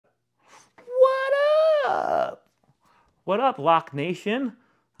What up, Lock Nation?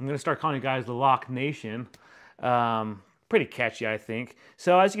 I'm gonna start calling you guys the Lock Nation. Pretty catchy, I think.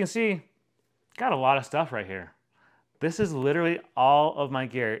 So as you can see, got a lot of stuff right here. This is literally all of my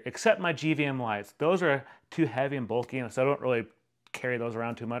gear, except my GVM lights. Those are too heavy and bulky, so I don't really carry those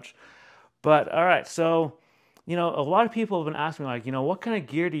around too much. But all right, so, you know, a lot of people have been asking me, like, you know, what kind of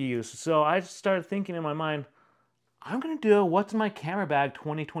gear do you use? So I started thinking in my mind, I'm gonna do what's in my camera bag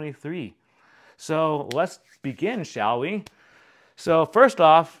 2023. So let's begin, shall we? So first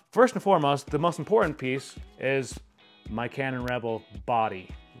and foremost, the most important piece is my Canon Rebel body.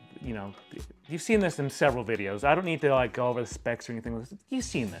 You know, you've seen this in several videos. I don't need to like go over the specs or anything. You've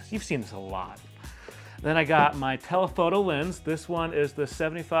seen this a lot. Then I got my telephoto lens. This one is the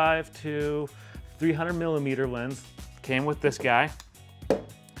 75 to 300 millimeter lens. Came with this guy.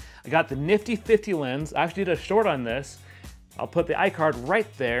 I got the nifty 50 lens. I actually did a short on this. I'll put the iCard right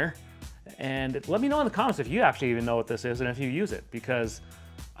there. And let me know in the comments if you actually even know what this is and if you use it, because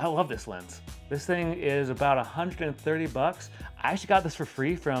I love this lens. This thing is about 130 bucks. I actually got this for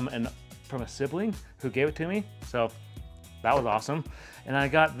free from a sibling who gave it to me, so that was awesome. And I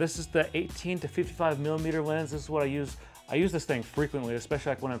got, this is the 18 to 55 millimeter lens. This is what I use. I use this thing frequently,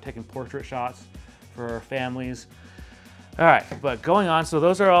 especially like when I'm taking portrait shots for families. All right, but going on, so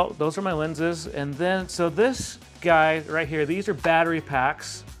those are my lenses. And then, so this guy right here, these are battery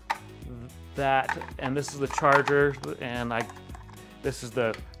packs. And this is the charger, and this is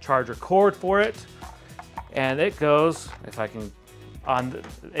the charger cord for it, and it goes, if I can,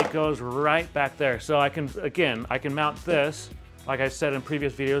 it goes right back there. So I can mount this, like I said in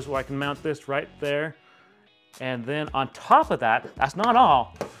previous videos, where I can mount this right there, and then on top of that, that's not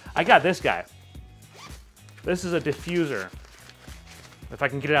all. I got this guy. This is a diffuser. If I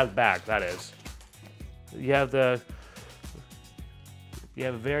can get it out of the bag, that is. You have a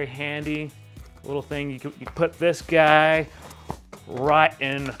very handy little thing. You put this guy right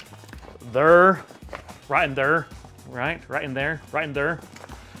in there,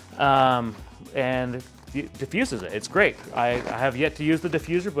 and it diffuses it. It's great. I have yet to use the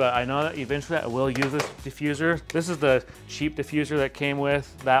diffuser, but I know that eventually I will use this diffuser. This is the cheap diffuser that came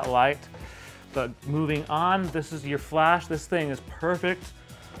with that light. But moving on, this is your flash. This thing is perfect.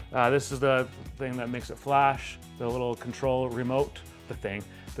 This is the thing that makes it flash, the little control remote,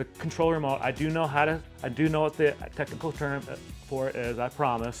 the control remote. I do know what the technical term for it is, I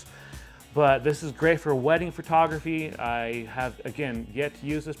promise. But this is great for wedding photography. I have, again, yet to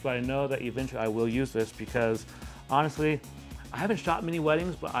use this, but I know that eventually I will use this because honestly, I haven't shot many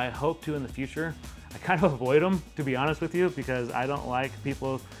weddings, but I hope to in the future. I kind of avoid them, to be honest with you, because I don't like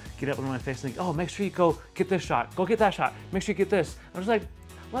people get up in my face and think, oh, make sure you go get this shot, go get that shot, make sure you get this. I'm just like,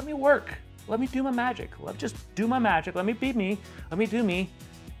 let me work. Let me do my magic. Let me just do my magic. Let me be me. Let me do me.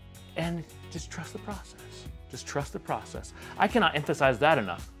 And just trust the process. Just trust the process. I cannot emphasize that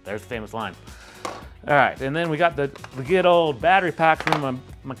enough. There's the famous line. All right, and then we got the good old battery pack from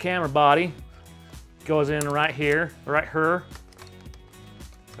my camera body. Goes in right here, right here.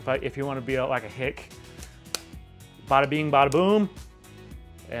 If you want to be like a hick. Bada bing, bada boom.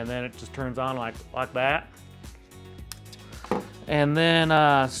 And then it just turns on like that. And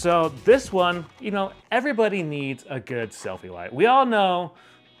then, so this one, you know, everybody needs a good selfie light. We all know,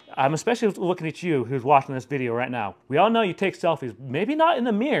 I'm especially looking at you who's watching this video right now. We all know you take selfies, maybe not in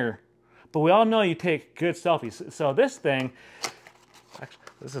the mirror, but we all know you take good selfies. So this thing, actually,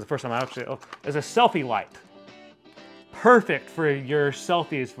 this is the first time I actually, is a selfie light. Perfect for your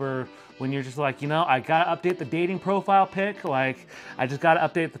selfies, for when you're just like, you know, I gotta update the dating profile pic, like I just gotta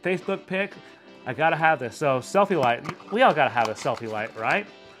update the Facebook pic. I gotta have this. So selfie light, we all gotta have a selfie light, right?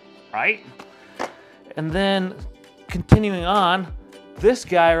 Right? And then continuing on, this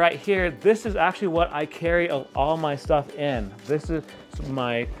guy right here, this is actually what I carry all my stuff in. This is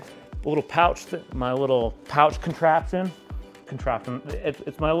my little pouch, contraption.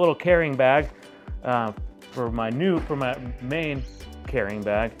 It's my little carrying bag for my main carrying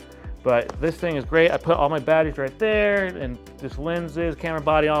bag. But this thing is great. I put all my batteries right there, and just lenses, camera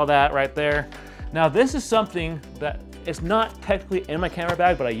body, all that right there. Now this is something that is not technically in my camera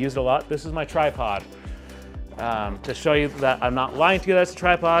bag, but I use it a lot. This is my tripod. To show you that I'm not lying to you that it's a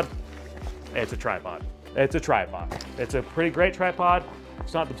tripod, it's a tripod. It's a tripod. It's a pretty great tripod.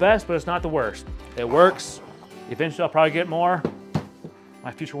 It's not the best, but it's not the worst. It works. Eventually I'll probably get more.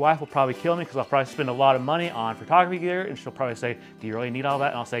 My future wife will probably kill me because I'll probably spend a lot of money on photography gear, and she'll probably say, do you really need all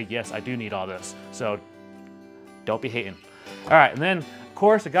that? And I'll say, yes, I do need all this. So don't be hating. All right, and then of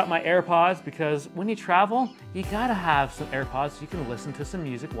course I got my AirPods, because when you travel, you gotta have some AirPods so you can listen to some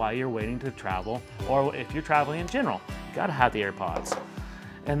music while you're waiting to travel, or if you're traveling in general, you gotta have the AirPods.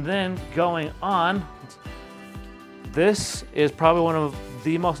 And then going on, this is probably one of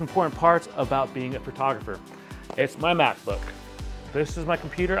the most important parts about being a photographer. It's my MacBook. This is my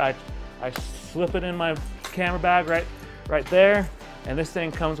computer. I slip it in my camera bag right there, and this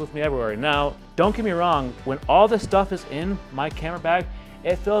thing comes with me everywhere. Now, don't get me wrong, when all this stuff is in my camera bag,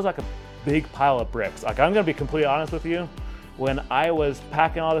 it feels like a big pile of bricks. Like, I'm gonna be completely honest with you. When I was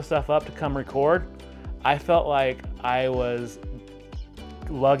packing all this stuff up to come record, I felt like I was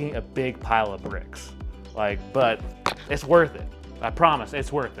lugging a big pile of bricks. Like, but it's worth it. I promise,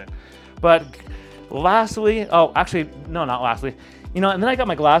 it's worth it. But lastly, oh, actually, no, not lastly. You know, and then I got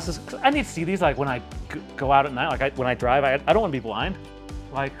my glasses. I need to see these like when I go out at night, like when I drive. I don't want to be blind.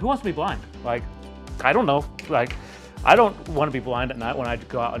 Like, who wants to be blind? Like, I don't know. Like, I don't want to be blind at night when I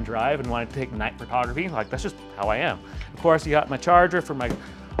go out and drive and want to take night photography. Like, that's just how I am. Of course, you got my charger for my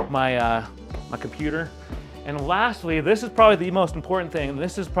computer. And lastly, this is probably the most important thing.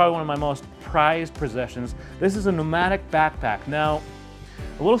 This is probably one of my most prized possessions. This is a nomadic backpack. Now,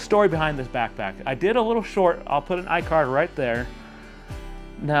 a little story behind this backpack. I did a little short. I'll put an iCard right there.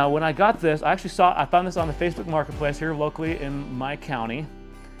 Now, when I got this, I found this on the Facebook Marketplace here locally in my county.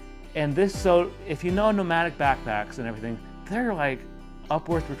 And this, so if you know nomadic backpacks and everything, they're like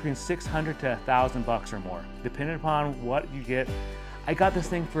upwards between 600 to 1,000 bucks or more, depending upon what you get. I got this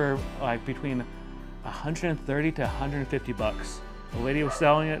thing for like between 130 to 150 bucks. The lady was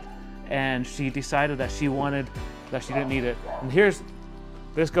selling it, and she decided that she didn't need it. And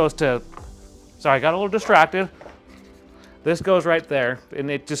this goes to, sorry, I got a little distracted. This goes right there,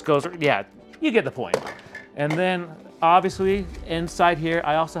 and it just goes, yeah, you get the point. And then obviously inside here,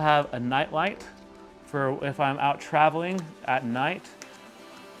 I also have a night light for if I'm out traveling at night.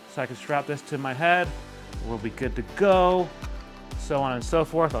 So I can strap this to my head, we'll be good to go, so on and so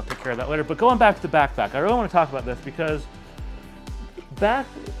forth. I'll take care of that later. But going back to the backpack, I really want to talk about this because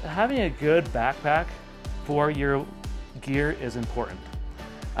having a good backpack for your gear is important.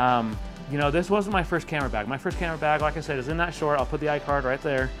 You know, this wasn't my first camera bag. My first camera bag, like I said, is in that short. I'll put the iCard right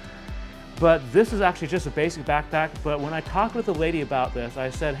there. But this is actually just a basic backpack. But when I talked with the lady about this, I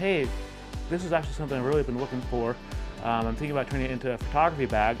said, hey, this is actually something I've really been looking for. I'm thinking about turning it into a photography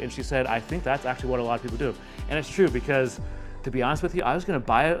bag. And she said, I think that's actually what a lot of people do. And it's true, because to be honest with you, I was gonna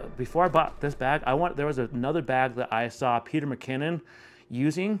buy it, before I bought this bag, there was another bag that I saw Peter McKinnon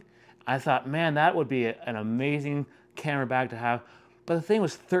using. I thought, man, that would be an amazing camera bag to have. But the thing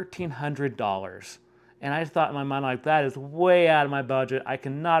was $1,300. And I thought in my mind, like, that is way out of my budget. I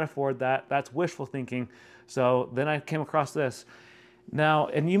cannot afford that. That's wishful thinking. So then I came across this. Now,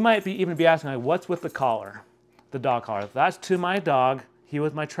 and you might even be asking, like, what's with the collar? The dog collar. That's to my dog. He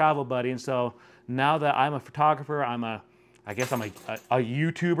was my travel buddy. And so now that I'm a photographer, I guess I'm a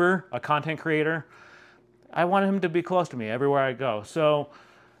YouTuber, a content creator, I want him to be close to me everywhere I go. So,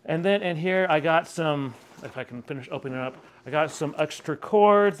 and then in here I got some, if I can finish opening it up, I got some extra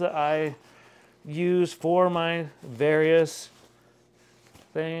cords that I use for my various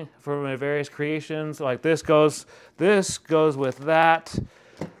creations. Like this goes with that.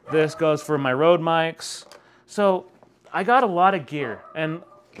 This goes for my Rode mics. So I got a lot of gear, and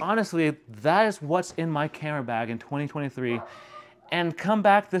honestly, that is what's in my camera bag in 2023. And come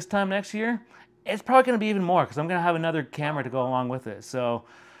back this time next year, it's probably going to be even more, because I'm going to have another camera to go along with it. So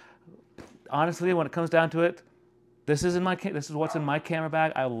honestly, when it comes down to it, this is what's in my camera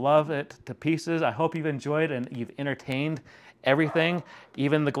bag. I love it to pieces. I hope you've enjoyed and you've entertained everything,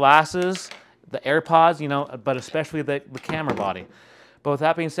 even the glasses, the AirPods, you know, but especially the camera body. But with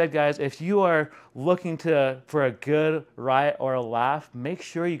that being said, guys, if you are looking for a good riot or a laugh, make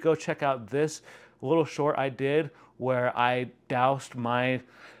sure you go check out this little short I did where I doused my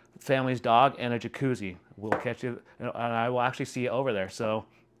family's dog in a jacuzzi. We'll catch you, and I will actually see you over there. So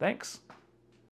thanks.